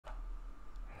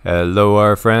Hello,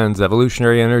 our friends,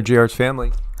 Evolutionary Energy Arts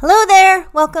family. Hello there.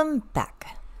 Welcome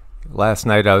back. Last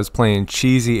night I was playing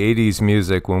cheesy 80s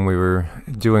music when we were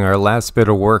doing our last bit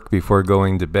of work before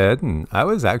going to bed, and I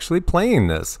was actually playing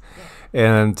this.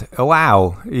 And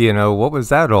wow, what was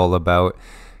that all about?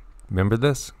 Remember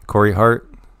this? Corey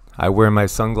Hart, I wear my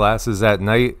sunglasses at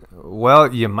night.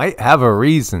 Well, you might have a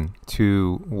reason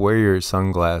to wear your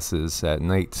sunglasses at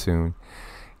night soon.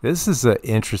 This is an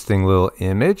interesting little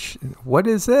image. What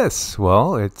is this?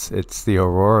 Well, it's the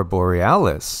Aurora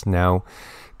Borealis. Now,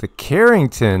 the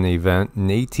Carrington event in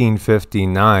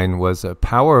 1859 was a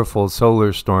powerful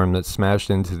solar storm that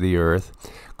smashed into the Earth,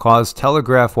 caused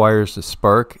telegraph wires to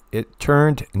spark. It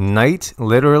turned night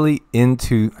literally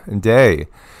into day.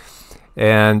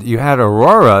 And you had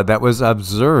aurora that was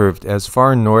observed as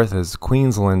far north as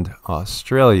Queensland,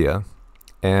 Australia,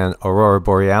 and Aurora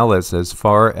Borealis as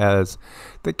far as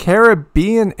the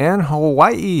Caribbean and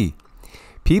Hawaii.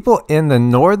 People in the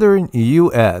northern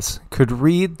U.S. could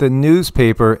read the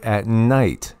newspaper at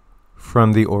night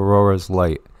from the aurora's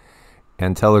light,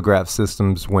 and telegraph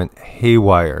systems went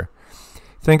haywire.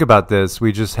 Think about this.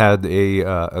 We just had a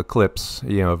eclipse,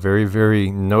 a very, very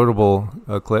notable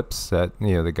eclipse that,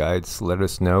 the guides let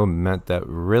us know meant that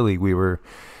really we were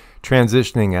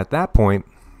transitioning at that point,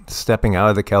 stepping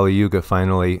out of the Kali Yuga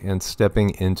finally and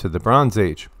stepping into the Bronze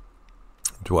Age,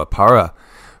 Dwapara.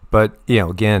 But,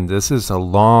 again, this is a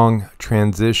long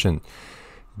transition.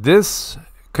 This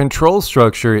control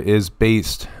structure is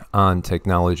based on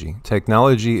technology.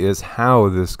 Technology is how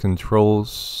this control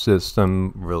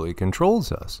system really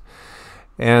controls us.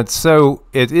 And so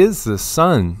it is the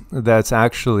sun that's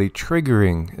actually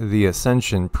triggering the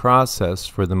ascension process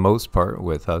for the most part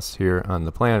with us here on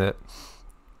the planet.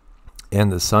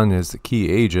 And the sun is the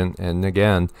key agent. And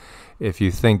again, if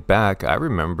you think back, I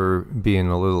remember being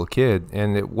a little kid,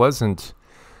 and it wasn't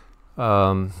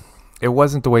the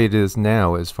way it is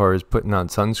now as far as putting on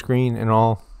sunscreen and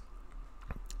all.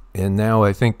 And now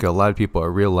I think a lot of people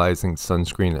are realizing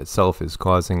sunscreen itself is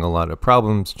causing a lot of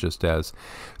problems, just as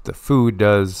the food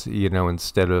does,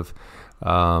 instead of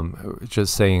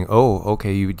just saying, oh,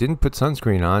 okay, you didn't put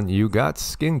sunscreen on, you got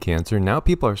skin cancer. Now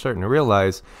people are starting to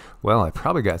realize, well, I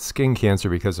probably got skin cancer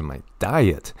because of my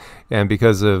diet and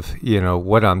because of,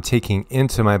 what I'm taking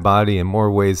into my body in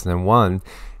more ways than one.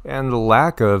 And the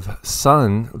lack of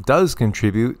sun does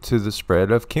contribute to the spread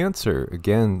of cancer.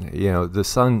 Again, the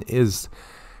sun is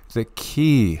the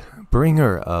key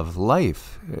bringer of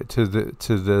life to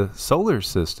the solar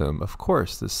system. Of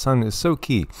course, the sun is so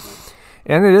key.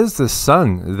 And it is the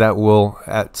sun that will,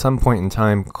 at some point in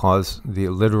time, cause the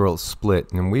literal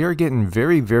split. And we are getting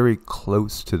very, very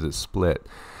close to the split,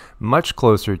 much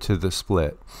closer to the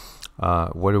split.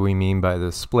 What do we mean by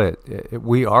the split?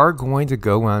 We are going to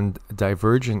go on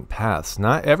divergent paths.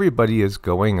 Not everybody is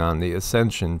going on the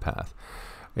ascension path.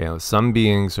 Some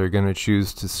beings are going to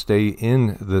choose to stay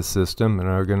in the system and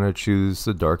are going to choose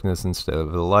the darkness instead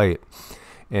of the light.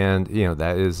 And,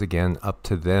 that is, again, up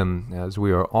to them, as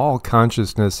we are all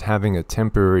consciousness having a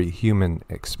temporary human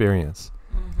experience.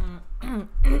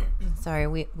 Mm-hmm. Sorry,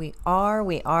 we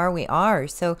are.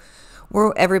 So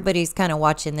everybody's kind of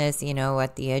watching this,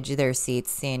 at the edge of their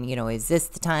seats saying, is this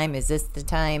the time? Is this the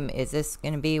time? Is this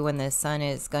going to be when the sun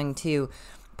is going to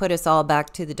put us all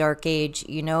back to the dark age?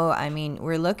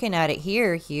 We're looking at it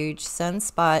here, huge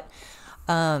sunspot.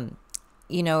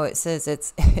 It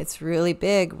says it's really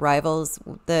big, rivals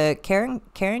the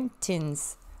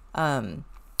Carrington's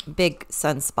big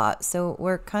sunspot. So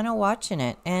we're kind of watching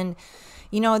it. And,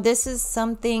 this is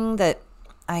something that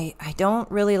I don't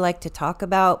really like to talk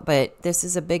about, but this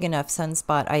is a big enough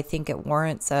sunspot. I think it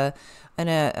warrants a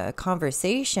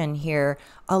conversation here.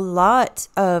 A lot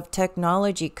of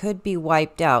technology could be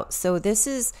wiped out. So this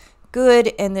is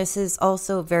good, and this is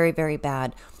also very, very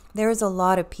bad. There's a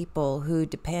lot of people who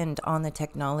depend on the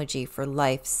technology for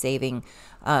life-saving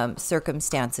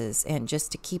circumstances and just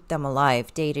to keep them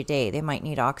alive day to day. They might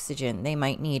need oxygen. They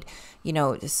might need,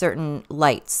 certain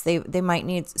lights. They might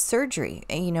need surgery,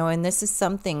 and this is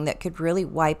something that could really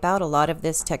wipe out a lot of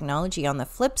this technology. On the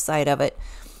flip side of it,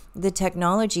 the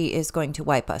technology is going to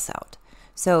wipe us out.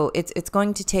 So it's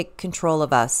going to take control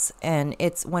of us, and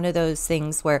it's one of those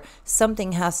things where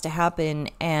something has to happen,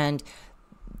 and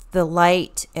the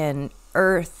light and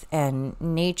earth and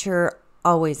nature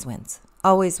always wins.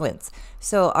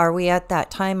 So are we at that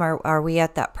time? Are we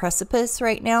at that precipice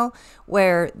right now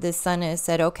where the sun has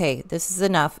said, okay, this is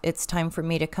enough. It's time for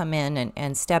me to come in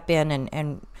and step in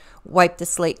and wipe the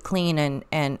slate clean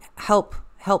and help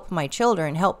my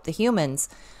children, help the humans.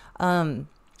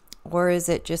 or is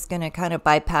it just going to kind of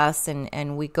bypass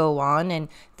and we go on and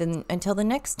then until the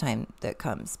next time that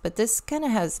comes? But this kind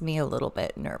of has me a little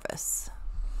bit nervous.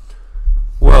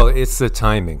 Well, it's the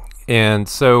timing. And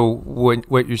so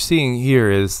what you're seeing here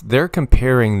is they're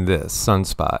comparing this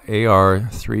sunspot,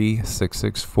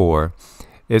 AR3664.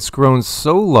 It's grown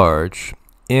so large,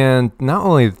 and not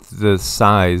only the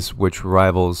size, which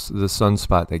rivals the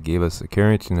sunspot that gave us the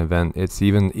Carrington event, it's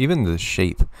even the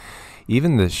shape.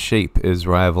 Even the shape is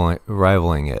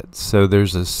rivaling it. So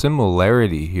there's a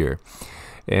similarity here.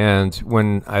 And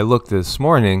when I looked this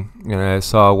morning and I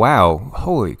saw, wow,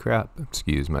 holy crap,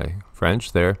 excuse my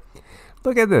French there.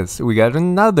 Look at this. We have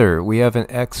an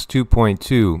X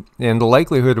 2.2, and the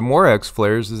likelihood of more X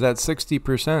flares is at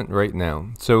 60% right now.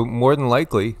 So more than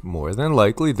likely,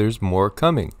 there's more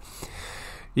coming.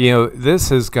 You know, this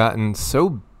has gotten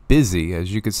so busy,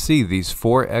 as you can see, these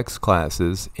 4 X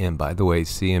classes, and by the way,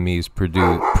 CMEs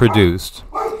produced.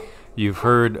 You've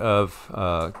heard of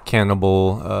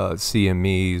cannibal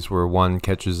CMEs where one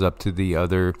catches up to the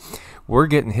other. We're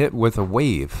getting hit with a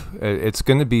wave. It's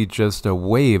going to be just a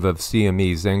wave of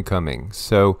CMEs incoming.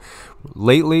 So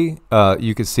lately,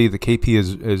 you can see the KP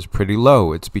is pretty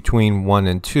low. It's between 1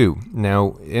 and 2.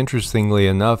 Now, interestingly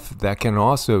enough, that can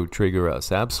also trigger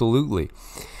us. Absolutely.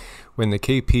 When the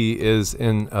KP is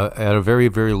at a very,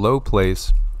 very low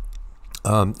place,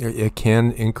 it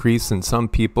can increase in some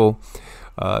people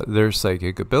their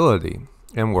psychic ability.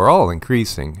 And we're all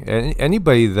increasing.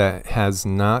 Anybody that has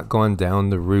not gone down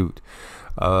the route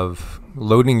of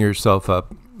loading yourself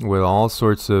up with all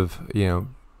sorts of,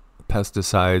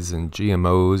 pesticides and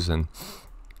GMOs and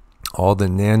all the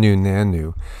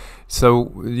nanu.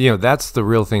 So, that's the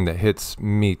real thing that hits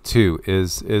me too,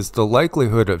 is the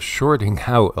likelihood of shorting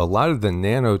out a lot of the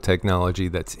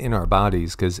nanotechnology that's in our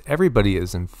bodies, because everybody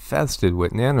is infested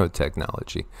with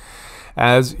nanotechnology.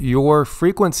 As your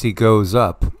frequency goes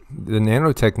up, the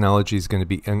nanotechnology is going to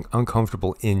be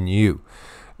uncomfortable in you.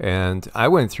 And I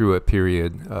went through a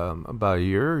period about a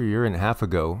year and a half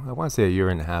ago, I want to say a year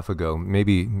and a half ago,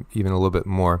 maybe even a little bit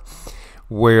more,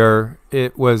 where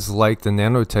it was like the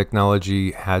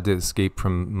nanotechnology had to escape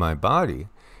from my body.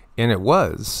 And it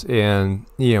was. And,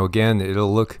 again,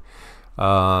 it'll look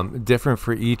different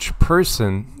for each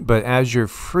person. But as your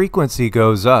frequency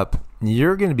goes up,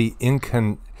 you're going to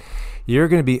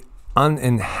be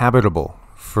uninhabitable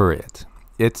for it.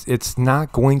 It's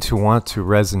not going to want to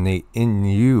resonate in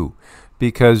you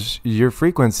because your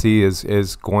frequency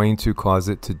is going to cause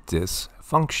it to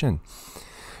dysfunction.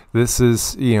 This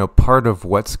is, part of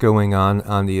what's going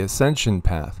on the ascension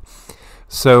path.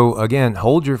 So again,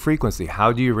 hold your frequency.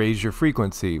 How do you raise your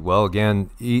frequency? Well,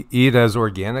 again, eat as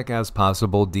organic as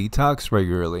possible, detox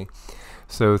regularly.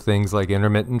 So things like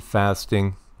intermittent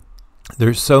fasting.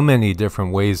 There's so many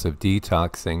different ways of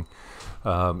detoxing,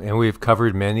 and we've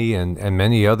covered many, and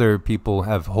many other people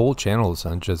have whole channels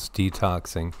on just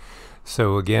detoxing.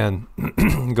 So again,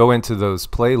 go into those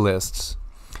playlists,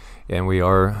 and we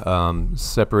are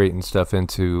separating stuff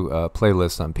into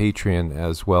playlists on Patreon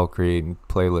as well, creating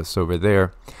playlists over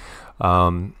there.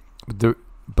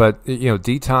 But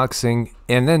detoxing,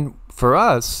 and then for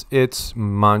us, it's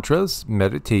mantras,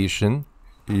 meditation,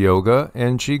 yoga,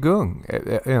 and Qigong,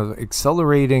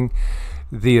 accelerating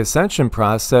the ascension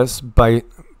process by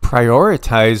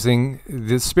prioritizing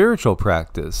the spiritual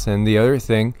practice. And the other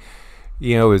thing,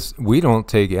 is we don't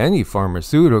take any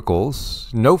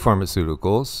pharmaceuticals, no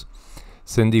pharmaceuticals.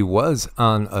 Cindy was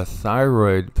on a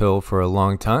thyroid pill for a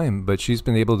long time, but she's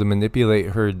been able to manipulate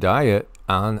her diet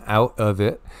out of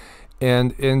it.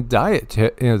 And in diet,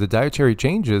 the dietary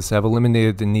changes have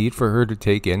eliminated the need for her to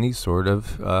take any sort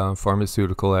of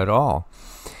pharmaceutical at all.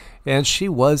 And she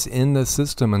was in the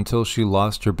system until she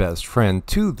lost her best friend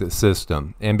to the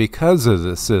system. And because of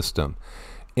the system,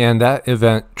 and that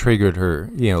event triggered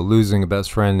her, losing a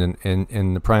best friend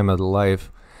in the prime of the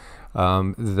life,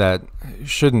 that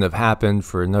shouldn't have happened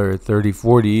for another 30,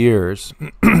 40 years.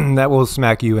 That will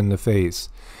smack you in the face.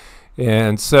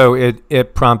 And so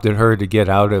it prompted her to get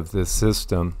out of the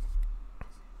system.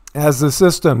 As the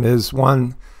system is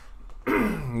one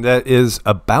that is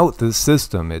about the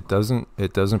system, it doesn't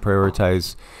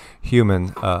prioritize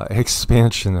human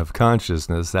expansion of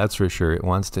consciousness, that's for sure. It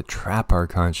wants to trap our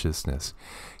consciousness,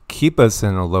 keep us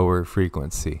in a lower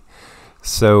frequency.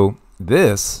 So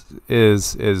this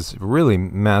is really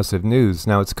massive news.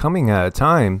 Now it's coming at a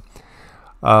time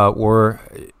where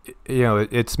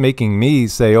it's making me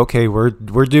say, okay, we're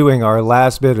doing our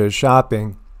last bit of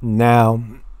shopping now,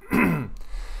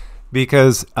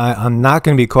 because I'm not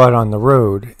going to be caught on the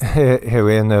road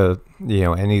in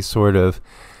any sort of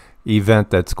event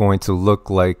that's going to look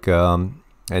like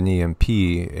an EMP,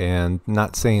 and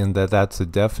not saying that that's a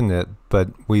definite, but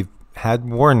we've had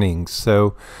warnings.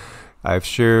 So we've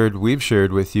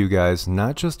shared with you guys,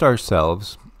 not just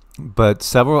ourselves, but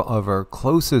several of our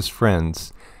closest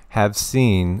friends have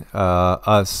seen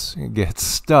us get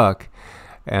stuck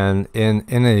and in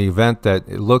an event that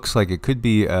it looks like it could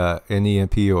be an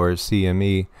EMP or a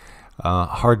CME,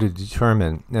 hard to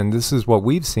determine. And this is what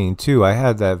we've seen too. I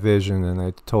had that vision, and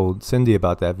I told Cindy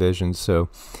about that vision. So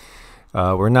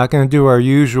we're not going to do our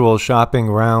usual shopping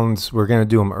rounds. We're going to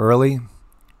do them early.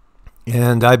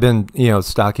 And I've been,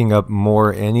 stocking up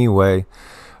more anyway,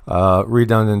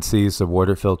 redundancies of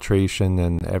water filtration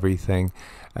and everything,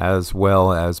 as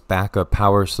well as backup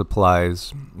power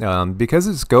supplies, because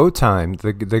it's go time.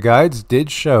 The guides did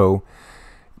show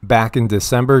back in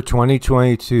December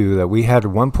 2022 that we had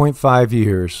 1.5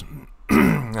 years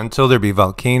until there be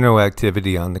volcano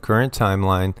activity on the current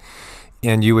timeline,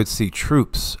 and you would see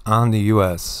troops on the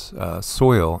U.S.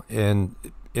 Soil in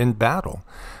battle.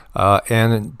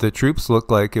 And the troops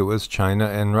looked like it was China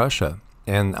and Russia.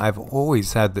 And I've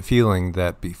always had the feeling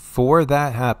that before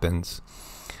that happens,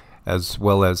 as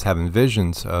well as having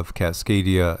visions of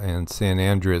Cascadia and San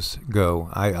Andreas go,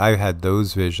 I had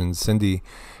those visions. Cindy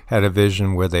had a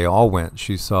vision where they all went.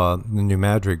 She saw the New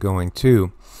Madrid going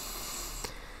too.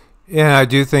 And I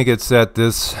do think it's at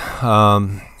this,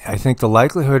 I think the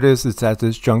likelihood is it's at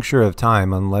this juncture of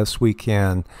time, unless we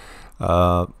can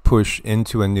push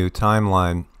into a new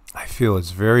timeline. I feel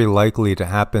it's very likely to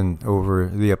happen over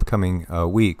the upcoming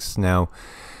weeks. Now,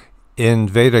 in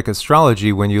Vedic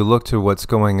astrology, when you look to what's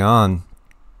going on,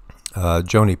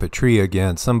 Joni Patri,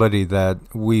 again, somebody that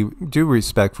we do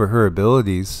respect for her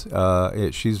abilities.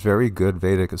 She's very good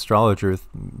Vedic astrologer.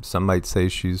 Some might say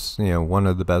she's one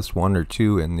of the best, one or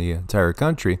two in the entire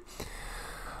country.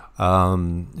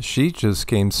 She just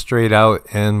came straight out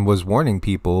and was warning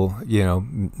people,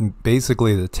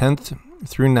 basically the 10th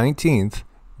through 19th,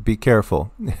 be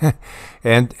careful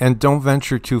and don't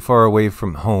venture too far away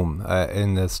from home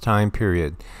in this time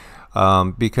period,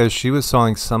 because she was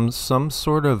sawing some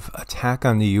sort of attack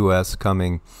on the U.S.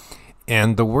 coming,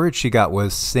 and the word she got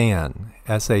was SAN,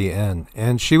 S-A-N,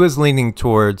 and she was leaning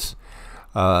towards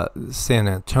San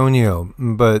Antonio,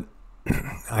 but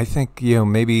I think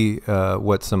maybe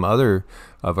what some other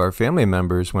of our family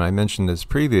members, when I mentioned this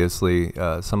previously,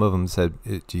 some of them said,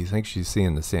 do you think she's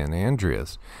seeing the San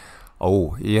Andreas?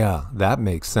 Oh, yeah, that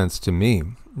makes sense to me,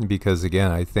 because, again,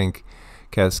 I think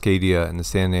Cascadia and the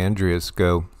San Andreas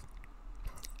go,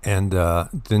 and the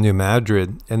New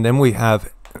Madrid, and then we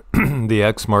have the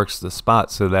X marks the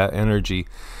spot, so that energy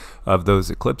of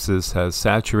those eclipses has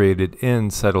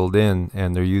settled in,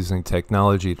 and they're using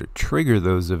technology to trigger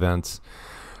those events,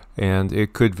 and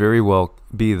it could very well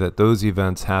be that those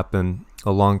events happen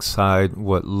alongside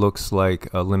what looks like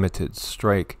a limited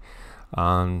strike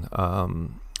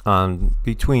on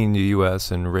between the U.S.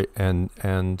 and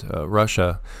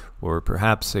Russia, or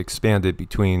perhaps expanded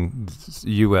between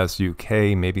U.S., UK,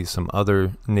 maybe some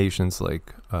other nations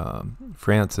like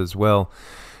France as well,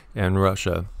 and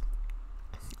Russia,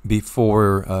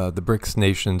 before the BRICS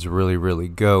nations really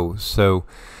go. So,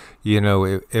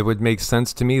 it would make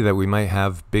sense to me that we might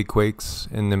have big quakes,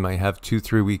 and then might have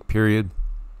 2-3 week period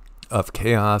of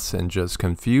chaos and just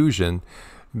confusion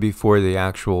before the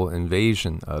actual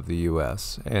invasion of the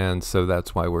U.S. And so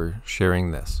that's why we're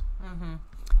sharing this. Mm-hmm.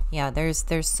 Yeah,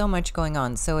 there's so much going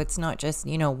on. So it's not just,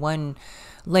 one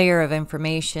layer of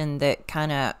information that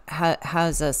kind of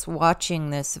has us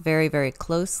watching this very, very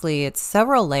closely. It's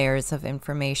several layers of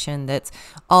information that's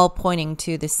all pointing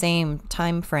to the same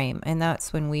time frame. And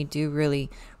that's when we do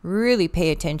really pay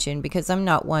attention, because I'm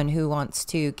not one who wants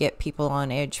to get people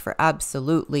on edge for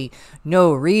absolutely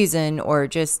no reason, or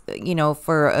just,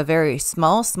 for a very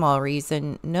small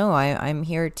reason. No, I'm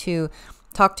here to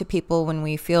talk to people when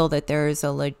we feel that there is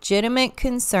a legitimate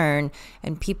concern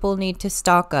and people need to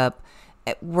stock up.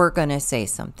 We're going to say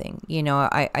something.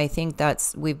 I think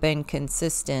we've been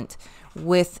consistent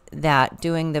with that,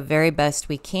 doing the very best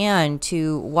we can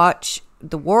to watch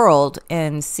the world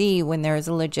and see when there's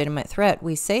a legitimate threat,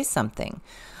 we say something.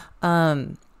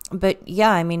 But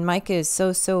yeah, Mike is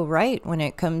so right when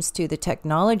it comes to the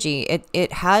technology.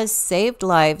 It has saved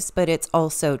lives, but it's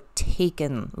also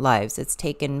taken lives. It's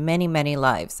taken many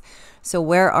lives. So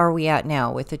where are we at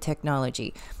now with the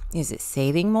technology? Is it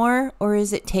saving more or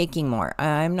is it taking more?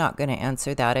 I'm not going to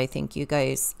answer that. I think you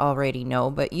guys already know,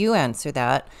 but you answer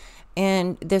that.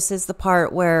 And this is the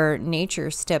part where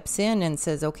nature steps in and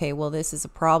says, okay, well, this is a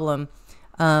problem.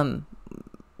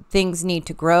 Things need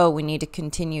to grow. We need to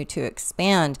continue to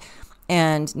expand.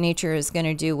 and nature is going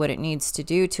to do what it needs to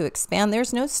do to expand.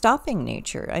 There's no stopping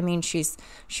nature. I mean, she's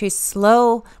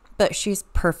slow, but she's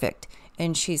perfect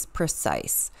and she's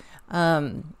precise.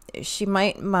 She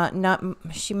might not.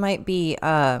 She might be.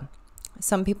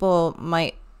 Some people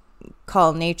might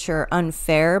call nature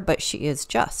unfair, but she is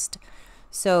just.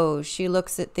 So she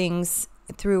looks at things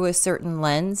through a certain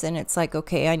lens, and it's like,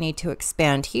 okay, I need to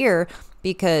expand here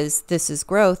because this is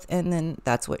growth, and then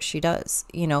that's what she does,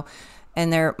 you know.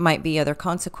 And there might be other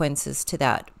consequences to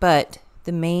that, but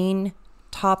the main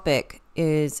topic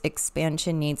is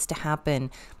expansion needs to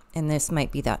happen, and this might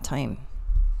be that time.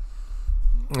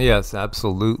 Yes,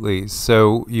 absolutely.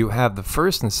 So you have the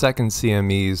first and second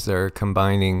CMEs that are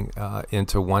combining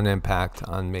into one impact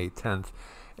on May 10th.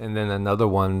 And then another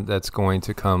one that's going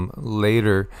to come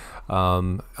later.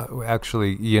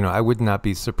 Actually, you know, I would not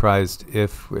be surprised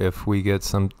if we get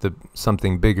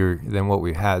something bigger than what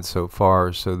we had so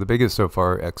far. So the biggest so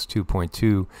far, X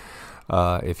 2.2.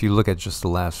 If you look at just the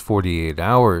last 48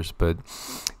 hours, but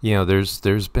you know,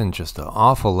 there's been just an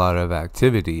awful lot of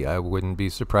activity. I wouldn't be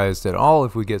surprised at all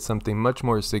if we get something much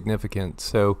more significant.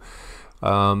 So.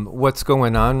 What's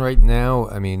going on right now?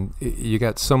 I mean, you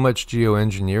got so much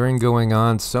geoengineering going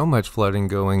on, so much flooding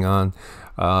going on.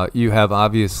 You have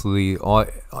obviously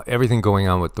everything going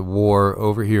on with the war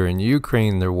over here in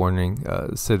Ukraine. They're warning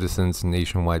citizens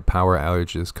nationwide power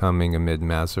outages coming amid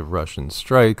massive Russian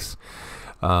strikes.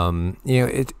 You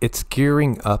know, it's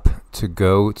gearing up to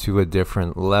go to a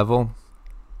different level.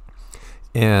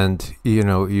 And, you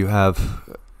know, you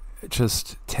have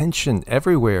just tension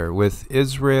everywhere with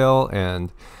Israel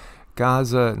and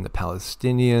Gaza and the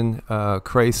Palestinian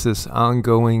crisis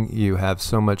ongoing. You have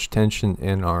so much tension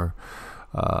in our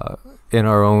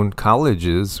own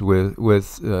colleges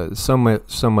with so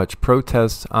much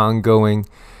protests ongoing.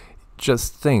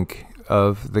 Just think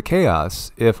of the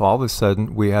chaos if all of a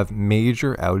sudden we have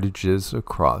major outages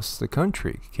across the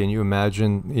country. Can you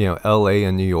imagine, you know, LA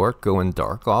and New York going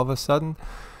dark all of a sudden?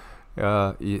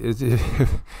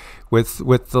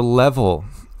 With the level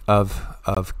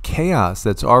of chaos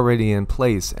that's already in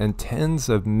place and tens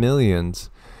of millions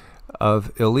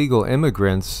of illegal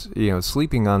immigrants, you know,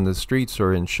 sleeping on the streets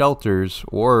or in shelters,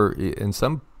 or in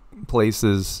some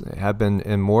places have been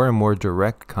in more and more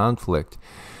direct conflict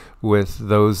with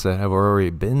those that have already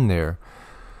been there.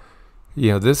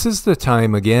 You know, this is the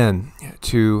time again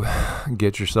to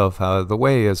get yourself out of the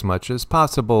way as much as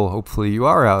possible. Hopefully you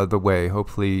are out of the way.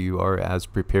 Hopefully you are as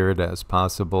prepared as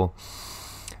possible.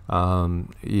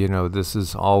 You know, this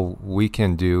is all we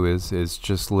can do is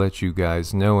just let you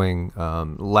guys knowing.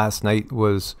 Last night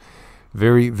was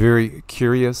very, very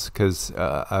curious because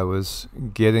I was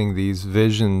getting these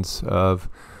visions of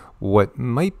what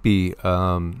might be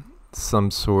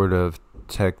some sort of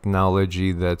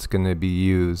technology that's going to be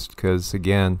used, because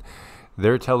again,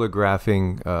 they're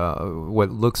telegraphing what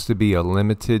looks to be a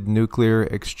limited nuclear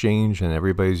exchange, and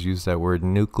everybody's used that word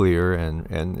nuclear, and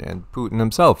Putin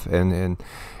himself and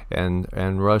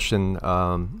Russian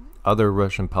other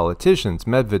Russian politicians,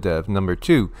 Medvedev number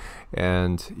 2,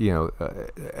 and you know,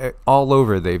 all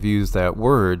over they've used that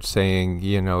word, saying,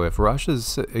 you know, if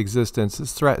Russia's existence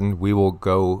is threatened, we will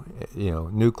go, you know,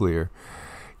 nuclear.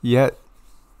 Yet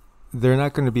they're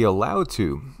not going to be allowed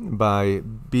to by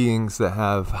beings that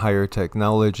have higher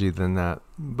technology than that.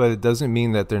 But it doesn't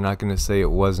mean that they're not going to say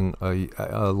it wasn't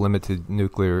a limited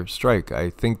nuclear strike. I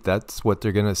think that's what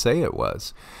they're going to say it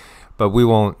was. But we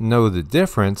won't know the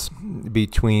difference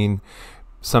between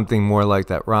something more like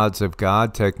that rods of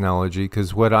God technology,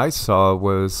 because what I saw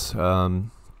was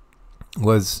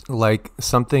like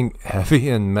something heavy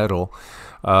and metal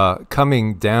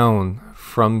coming down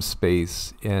from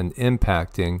space and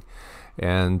impacting.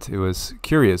 And it was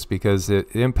curious because the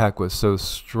impact was so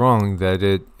strong that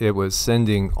it was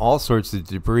sending all sorts of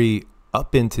debris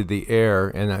up into the air.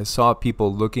 And I saw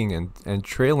people looking and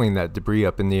trailing that debris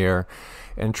up in the air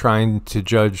and trying to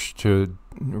judge to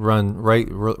run right,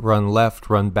 run left,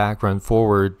 run back, run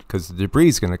forward, because the debris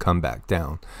is going to come back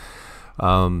down.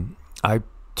 I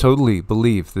totally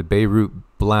believe the Beirut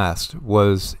blast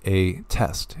was a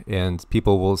test, and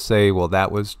people will say, well,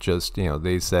 that was just, you know,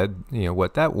 they said, you know,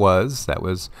 what that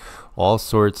was all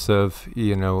sorts of,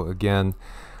 you know, again,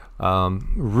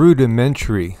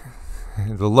 rudimentary,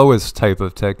 the lowest type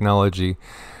of technology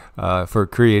for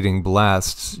creating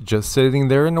blasts, just sitting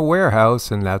there in a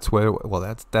warehouse. And that's what, well,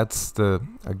 that's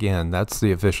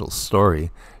the official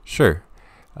story. Sure.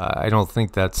 I don't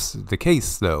think that's the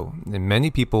case, though. And many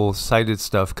people cited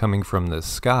stuff coming from the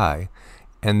sky,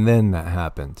 and then that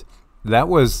happened. That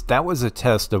was a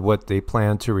test of what they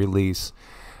plan to release,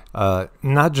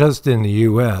 not just in the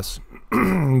U.S.,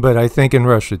 but I think in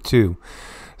Russia too.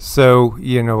 So,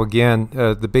 again,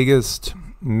 the biggest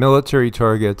military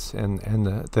targets and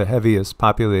the heaviest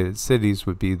populated cities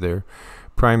would be their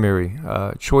primary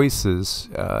choices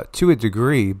to a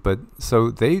degree, but so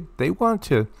they want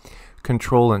to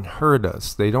control and herd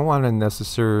us. They don't want to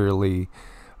necessarily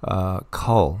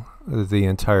cull the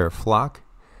entire flock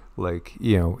like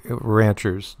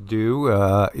ranchers do.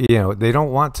 They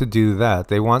don't want to do that.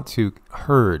 They want to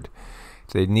herd.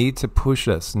 They need to push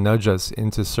us, nudge us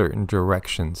into certain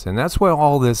directions, and that's what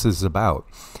all this is about.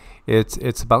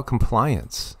 It's about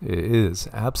compliance. It is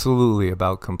absolutely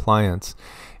about compliance.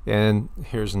 And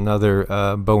here's another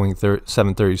Boeing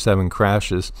 737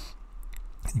 crashes.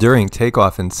 During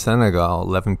takeoff in Senegal,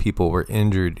 11 people were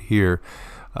injured here,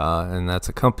 and that's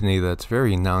a company that's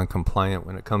very non-compliant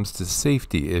when it comes to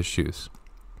safety issues.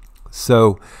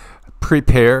 So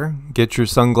prepare, get your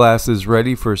sunglasses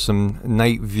ready for some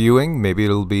night viewing. Maybe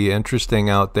it'll be interesting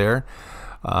out there.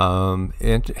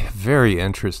 And very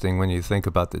interesting when you think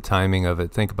about the timing of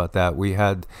it. Think about that. We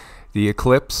had the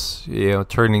eclipse,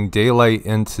 turning daylight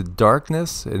into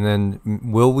darkness, and then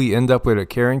will we end up with a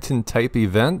Carrington type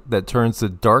event that turns the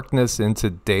darkness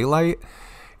into daylight?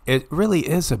 It really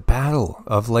is a battle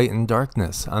of light and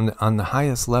darkness on the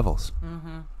highest levels.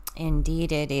 Mm-hmm.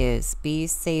 Indeed it is. Be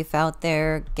safe out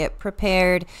there. Get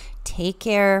prepared. Take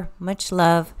care. Much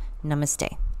love.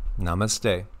 Namaste.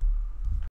 Namaste.